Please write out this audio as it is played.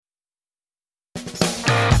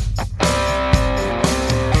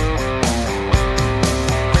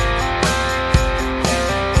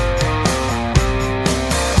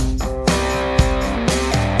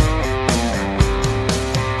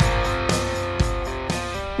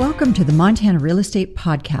Welcome to the Montana Real Estate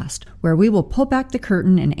Podcast, where we will pull back the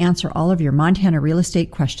curtain and answer all of your Montana real estate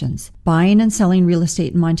questions. Buying and selling real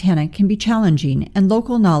estate in Montana can be challenging, and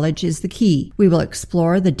local knowledge is the key. We will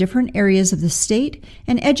explore the different areas of the state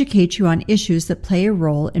and educate you on issues that play a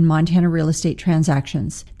role in Montana real estate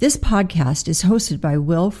transactions. This podcast is hosted by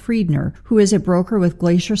Will Friedner, who is a broker with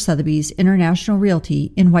Glacier Sotheby's International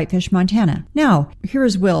Realty in Whitefish, Montana. Now, here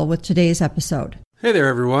is Will with today's episode. Hey there,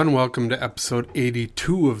 everyone. Welcome to episode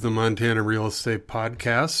 82 of the Montana Real Estate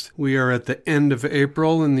Podcast. We are at the end of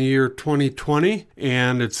April in the year 2020,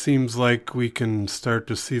 and it seems like we can start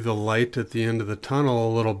to see the light at the end of the tunnel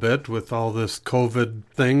a little bit with all this COVID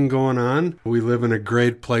thing going on. We live in a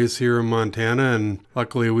great place here in Montana, and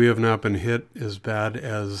luckily we have not been hit as bad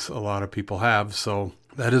as a lot of people have, so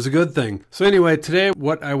that is a good thing. So anyway, today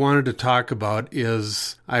what I wanted to talk about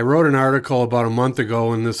is I wrote an article about a month ago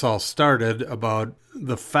when this all started about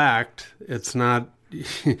the fact it's not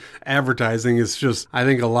advertising. It's just, I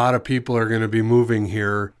think a lot of people are going to be moving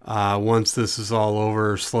here once this is all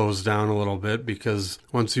over, slows down a little bit, because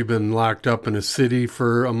once you've been locked up in a city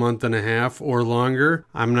for a month and a half or longer,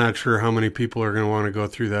 I'm not sure how many people are going to want to go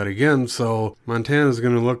through that again. So Montana is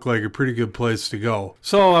going to look like a pretty good place to go.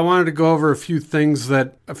 So I wanted to go over a few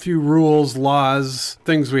rules, laws,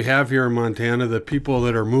 things we have here in Montana that people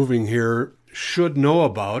that are moving here should know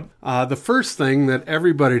about. The first thing that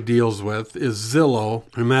everybody deals with is Zillow.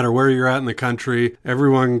 No matter where you're at in the country,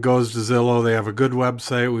 everyone goes to Zillow. They have a good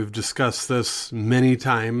website. We've discussed this many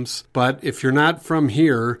times. But if you're not from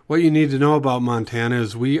here, what you need to know about Montana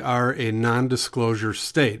is we are a non-disclosure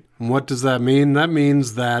state. And what does that mean? That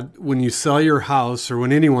means that when you sell your house, or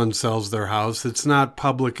when anyone sells their house, it's not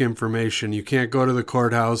public information. You can't go to the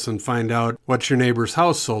courthouse and find out what your neighbor's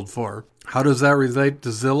house sold for. How does that relate to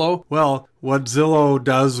Zillow? Well, what Zillow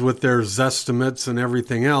does with their Zestimates and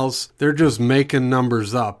everything else, they're just making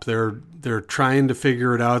numbers up. They're trying to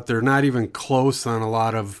figure it out. They're not even close on a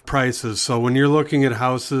lot of prices. So when you're looking at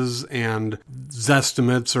houses and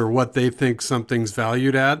Zestimates or what they think something's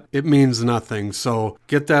valued at, it means nothing. So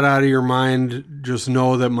get that out of your mind. Just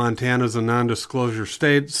know that Montana's a non-disclosure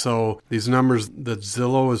state. So these numbers that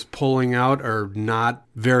Zillow is pulling out are not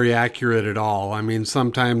very accurate at all. I mean,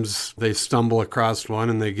 sometimes they stumble across one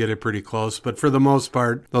and they get it pretty close, but for the most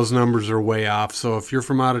part, those numbers are way off. So if you're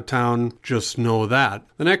from out of town, just know that.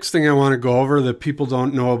 The next thing I want to go over that people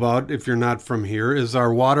don't know about if you're not from here is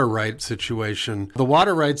our water rights situation. The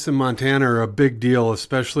water rights in Montana are a big deal,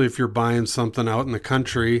 especially if you're buying something out in the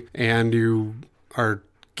country and you are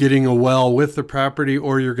getting a well with the property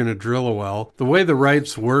or you're going to drill a well. The way the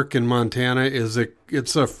rights work in Montana is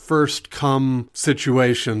it's a first come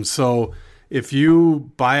situation. So if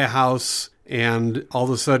you buy a house and all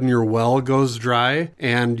of a sudden your well goes dry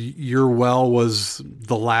and your well was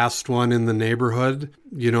the last one in the neighborhood,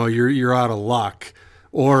 you're out of luck.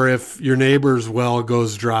 Or if your neighbor's well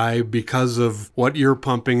goes dry because of what you're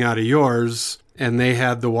pumping out of yours and they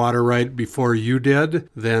had the water right before you did,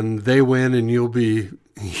 then they win and you'll be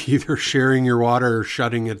either sharing your water or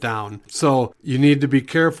shutting it down. So you need to be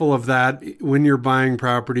careful of that. When you're buying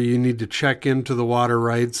property, you need to check into the water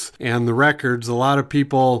rights and the records. A lot of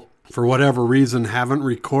people, for whatever reason, haven't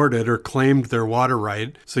recorded or claimed their water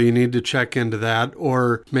right. So you need to check into that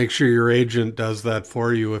or make sure your agent does that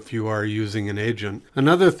for you if you are using an agent.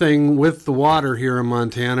 Another thing with the water here in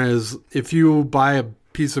Montana is if you buy a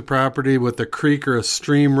piece of property with a creek or a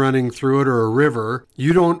stream running through it or a river,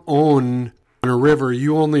 you don't own on a river,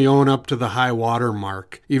 you only own up to the high water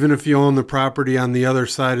mark. Even if you own the property on the other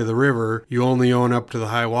side of the river, you only own up to the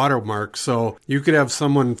high water mark. So you could have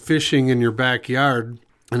someone fishing in your backyard.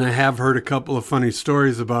 And I have heard a couple of funny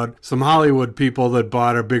stories about some Hollywood people that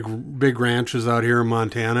bought a big ranches out here in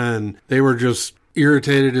Montana, and they were just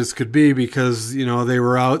irritated as could be because, they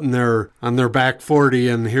were out on their back 40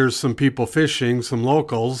 and here's some people fishing, some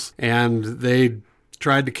locals, and they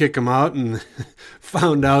tried to kick them out and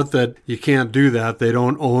found out that you can't do that. They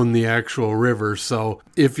don't own the actual river. So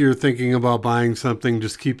if you're thinking about buying something,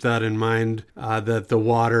 just keep that in mind, that the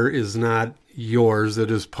water is not yours. It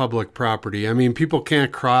is public property. I mean, people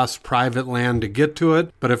can't cross private land to get to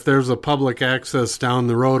it, but if there's a public access down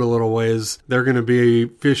the road a little ways, they're going to be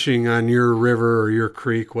fishing on your river or your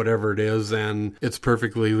creek, whatever it is, and it's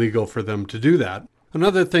perfectly legal for them to do that.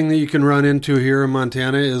 Another thing that you can run into here in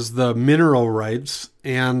Montana is the mineral rights.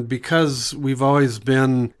 And because we've always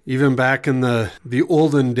been, even back in the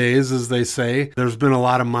olden days, as they say, there's been a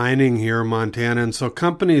lot of mining here in Montana. And so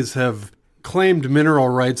companies have claimed mineral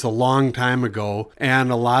rights a long time ago, and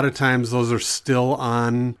a lot of times those are still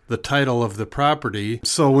on the title of the property.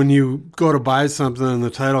 So when you go to buy something and the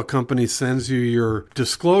title company sends you your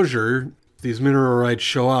disclosure, these mineral rights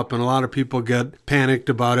show up, and a lot of people get panicked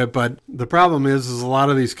about it. But the problem is a lot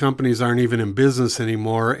of these companies aren't even in business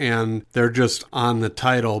anymore, and they're just on the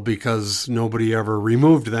title because nobody ever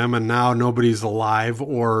removed them, and now nobody's alive,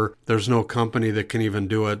 or there's no company that can even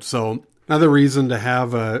do it. So another reason to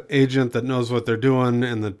have an agent that knows what they're doing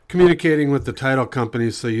and communicating with the title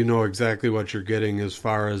companies so you know exactly what you're getting as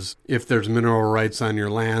far as if there's mineral rights on your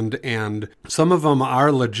land. And some of them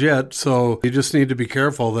are legit, so you just need to be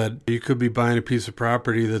careful that you could be buying a piece of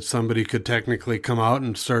property that somebody could technically come out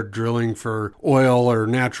and start drilling for oil or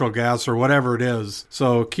natural gas or whatever it is.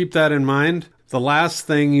 So keep that in mind. The last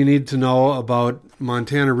thing you need to know about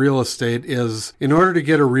Montana real estate is in order to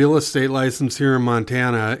get a real estate license here in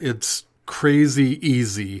Montana, it's crazy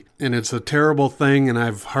easy, and it's a terrible thing, and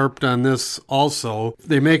I've harped on this also.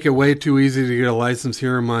 They make it way too easy to get a license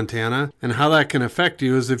here in Montana, and how that can affect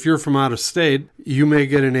you is if you're from out of state, you may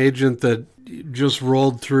get an agent that just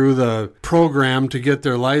rolled through the program to get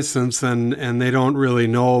their license, and they don't really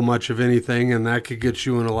know much of anything, and that could get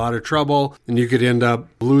you in a lot of trouble, and you could end up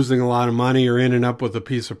losing a lot of money or ending up with a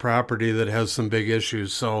piece of property that has some big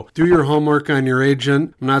issues. So do your homework on your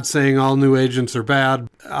agent. I'm not saying all new agents are bad.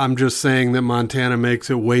 I'm just saying that Montana makes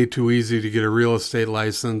it way too easy to get a real estate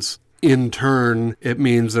license. In turn, it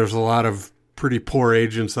means there's a lot of pretty poor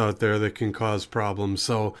agents out there that can cause problems.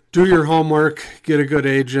 So do your homework, get a good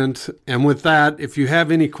agent. And with that, if you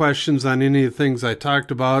have any questions on any of the things I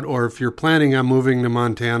talked about, or if you're planning on moving to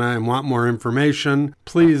Montana and want more information,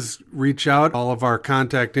 please reach out. All of our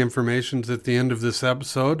contact information's at the end of this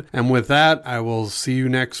episode. And with that, I will see you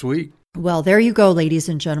next week. Well, there you go, ladies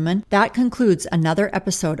and gentlemen. That concludes another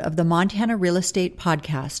episode of the Montana Real Estate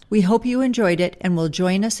Podcast. We hope you enjoyed it and will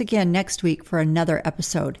join us again next week for another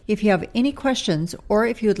episode. If you have any questions or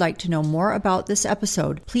if you would like to know more about this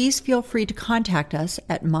episode, please feel free to contact us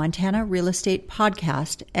at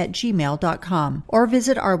montanarealestatepodcast@gmail.com or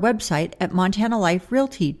visit our website at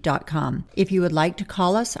montanaliferealty.com. If you would like to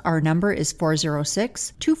call us, our number is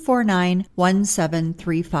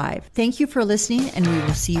 406-249-1735. Thank you for listening, and we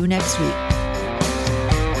will see you next week.